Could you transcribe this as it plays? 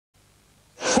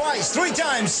twice, 3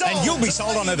 times sold. And you'll be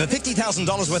sold on over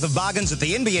 $50,000 worth of bargains at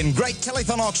the NBN Great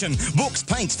Telethon Auction. Books,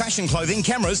 paints, fashion clothing,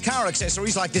 cameras, car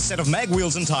accessories like this set of mag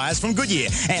wheels and tyres from Goodyear,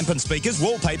 amp and speakers,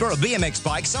 wallpaper, a BMX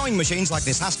bike, sewing machines like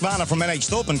this Husqvarna from NH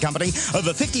Thorpe & Company,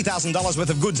 over $50,000 worth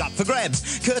of goods up for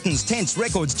grabs. Curtains, tents,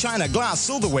 records, china, glass,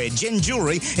 silverware, gem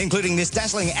jewellery, including this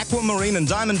dazzling aquamarine and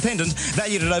diamond pendant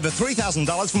valued at over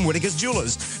 $3,000 from Whittaker's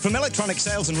Jewellers. From electronic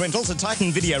sales and rentals, a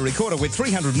Titan video recorder with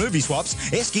 300 movie swaps,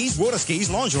 air skis, water skis,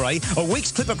 lingerie, a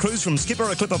week's Clipper cruise from Skipper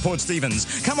or Clipper Port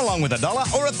Stevens. Come along with $1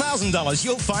 or $1,000,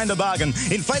 you'll find a bargain.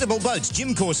 Inflatable boats,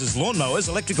 gym courses, lawnmowers,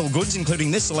 electrical goods,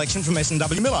 including this selection from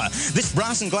NSW Miller. This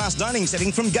brass and glass dining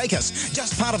setting from Gakis.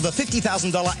 Just part of the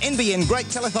 $50,000 NBN Great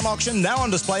Telethon Auction now on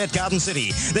display at Garden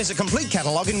City. There's a complete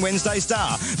catalogue in Wednesday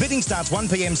Star. Bidding starts 1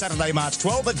 p.m. Saturday, March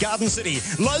 12 at Garden City.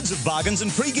 Loads of bargains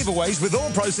and free giveaways with all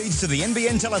proceeds to the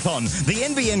NBN Telethon. The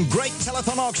NBN Great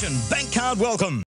Telethon Auction. Bank card welcome.